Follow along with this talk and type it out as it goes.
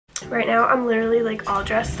Right now I'm literally like all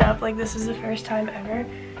dressed up, like this is the first time ever.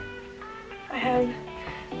 I have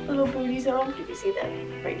little booties on. You can see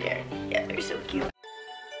them right there. Yeah, they're so cute.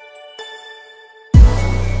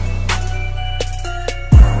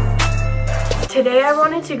 Today I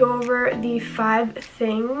wanted to go over the 5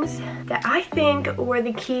 things that I think were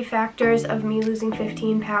the key factors of me losing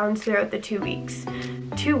 15 pounds throughout the 2 weeks.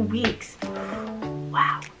 2 weeks?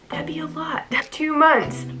 Wow, that'd be a lot. 2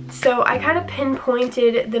 months. So I kind of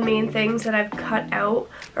pinpointed the main things that I've cut out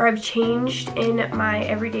or I've changed in my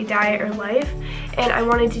everyday diet or life, and I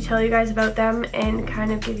wanted to tell you guys about them and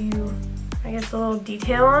kind of give you, I guess, a little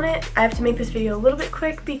detail on it. I have to make this video a little bit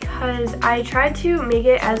quick because I tried to make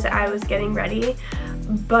it as I was getting ready,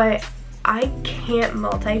 but I can't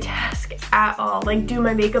multitask at all, like do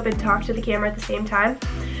my makeup and talk to the camera at the same time.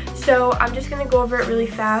 So I'm just gonna go over it really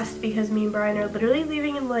fast because me and Brian are literally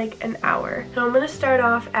leaving in like an hour. So I'm gonna start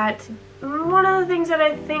off at one of the things that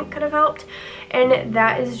I think could have helped, and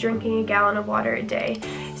that is drinking a gallon of water a day.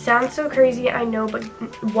 Sounds so crazy, I know, but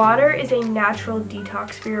water is a natural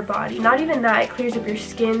detox for your body. Not even that, it clears up your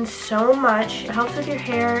skin so much. It helps with your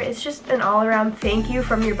hair. It's just an all-around thank you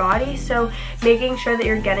from your body. So making sure that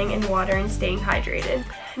you're getting in water and staying hydrated.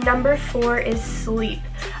 Number 4 is sleep.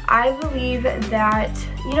 I believe that,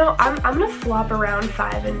 you know, I'm gonna flop around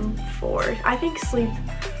 5 and 4. I think sleep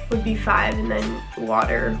would be 5 and then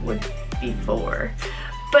water would be 4.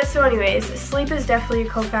 But so anyways, sleep is definitely a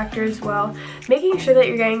cofactor as well. Making sure that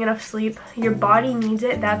you're getting enough sleep. Your body needs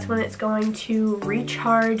it. That's when it's going to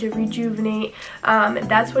recharge, rejuvenate.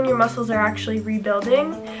 That's when your muscles are actually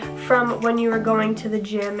rebuilding from when you were going to the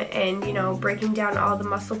gym and, you know, breaking down all the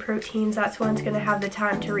muscle proteins. That's when it's going to have the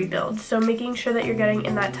time to rebuild. So making sure that you're getting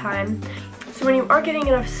in that time. So when you aren't getting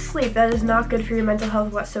enough sleep, that is not good for your mental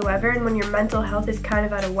health whatsoever. And when your mental health is kind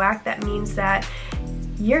of out of whack, that means that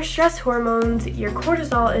your stress hormones, your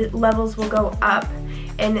cortisol levels will go up,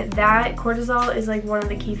 and that cortisol is like one of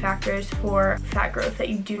the key factors for fat growth that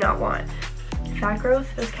you do not want. Fat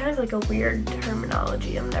growth is kind of like a weird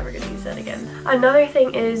terminology. I'm never gonna use that again. Another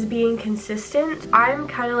thing is being consistent. I'm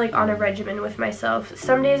kind of like on a regimen with myself.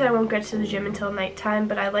 Some days I won't get to the gym until nighttime,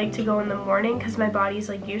 but I like to go in the morning because my body's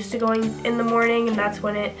like used to going in the morning, and that's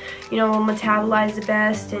when it, you know, will metabolize the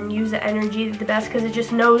best and use the energy the best because it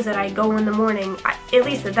just knows that I go in the morning. At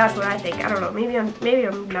least that's what I think. I don't know. Maybe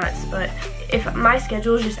I'm nuts, but if my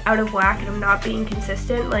schedule is just out of whack and I'm not being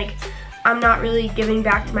consistent, like, I'm not really giving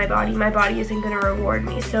back to my body isn't going to reward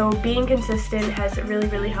me. So being consistent has really,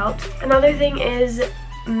 really helped. Another thing is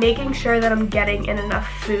making sure that I'm getting in enough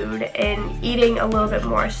food and eating a little bit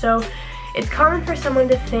more. So it's common for someone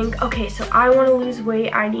to think, okay, so I want to lose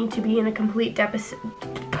weight, I need to be in a complete deficit.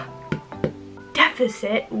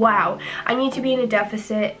 Wow, I need to be in a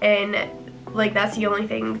deficit, and like that's the only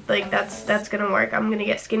thing, like that's gonna work. I'm gonna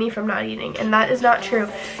get skinny from not eating, and that is not true.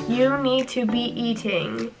 You need to be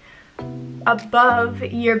eating above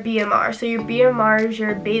your BMR. So your BMR is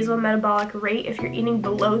your basal metabolic rate. If you're eating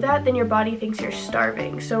below that, then your body thinks you're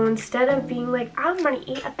starving. So instead of being like, I'm gonna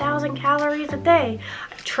eat 1,000 calories a day,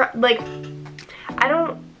 like, I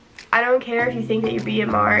don't care if you think that your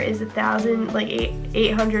BMR is 1,000, like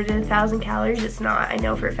 800 to 1,000 calories. It's not. I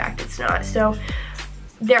know for a fact it's not. So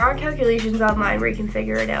there are calculations online where you can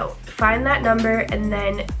figure it out. Find that number and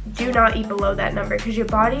then do not eat below that number, because your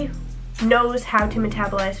body knows how to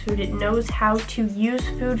metabolize food. It knows how to use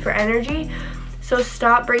food for energy. So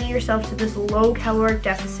stop bringing yourself to this low caloric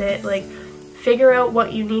deficit. Like, figure out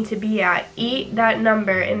what you need to be at, eat that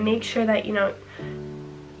number, and make sure that, you know,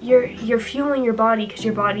 you're fueling your body, because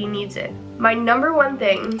your body needs it. My number 1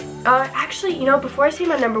 thing, actually, you know, before I say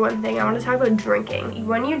my number 1 thing, I want to talk about drinking.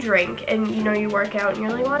 When you drink and, you know, you work out and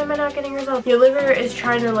you're like, why am I not getting results? Your liver is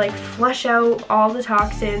trying to like flush out all the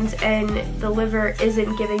toxins, and the liver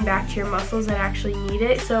isn't giving back to your muscles that actually need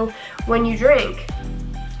it. So when you drink,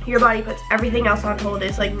 your body puts everything else on hold.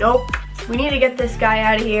 It's like, nope, we need to get this guy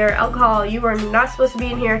out of here. Alcohol, you are not supposed to be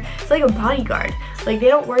in here. It's like a bodyguard. Like, they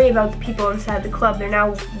don't worry about the people inside the club. They're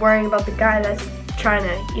now worrying about the guy that's trying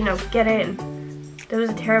to, you know, get in. That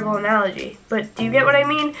was a terrible analogy, but do you get what I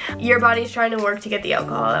mean? Your body's trying to work to get the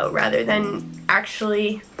alcohol out rather than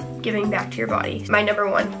actually giving back to your body. My number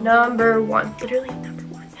one, literally number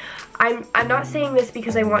 1. I'm not saying this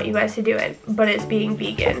because I want you guys to do it, but it's being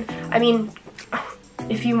vegan. I mean,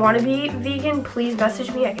 if you want to be vegan, please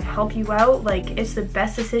message me. I can help you out. Like, it's the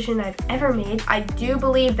best decision I've ever made. I do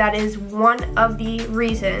believe that is one of the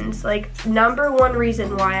reasons, like number 1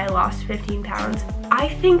 reason why I lost 15 pounds. I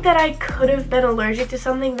think that I could have been allergic to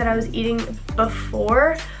something that I was eating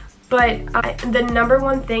before, but the number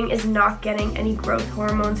 1 thing is not getting any growth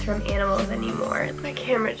hormones from animals anymore. My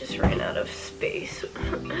camera just ran out of space.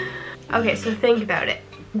 Okay, so think about it.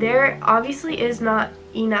 There obviously is not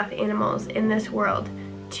enough animals in this world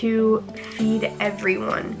to feed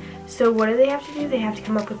everyone. So what do they have to do? They have to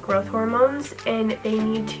come up with growth hormones, and they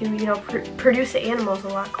need to, you know, produce the animals a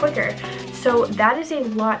lot quicker. So that is a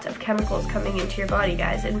lot of chemicals coming into your body,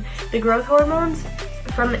 guys. And the growth hormones,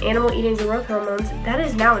 from the animal eating the growth hormones, that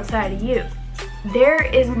is now inside of you. There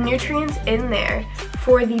is nutrients in there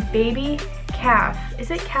for the baby calf. Is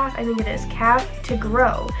it calf? I think it is. Calf to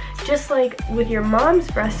grow. Just like with your mom's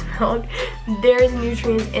breast milk, there's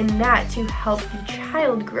nutrients in that to help the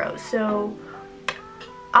child grow. So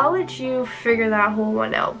I'll let you figure that whole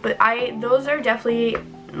one out. But those are definitely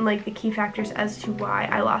like the key factors as to why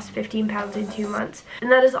I lost 15 pounds in 2 months. And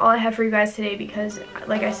that is all I have for you guys today, because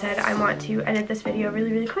like I said, I want to edit this video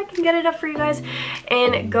really quick and get it up for you guys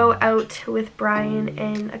and go out with Brian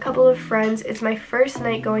and a couple of friends. It's my first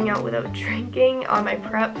night going out without drinking on my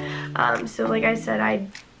prep. So like I said,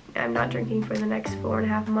 I'm not drinking for the next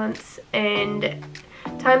 4.5 months, and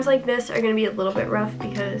times like this are going to be a little bit rough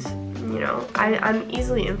because, you know, I'm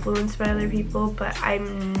easily influenced by other people, but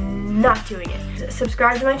I'm not doing it.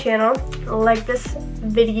 Subscribe to my channel, like this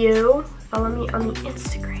video, follow me on the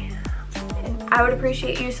Instagram. And I would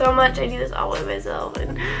appreciate you so much. I do this all by myself,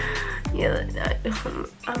 and yeah,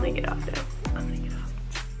 I'm gonna get off now. I'm gonna get off.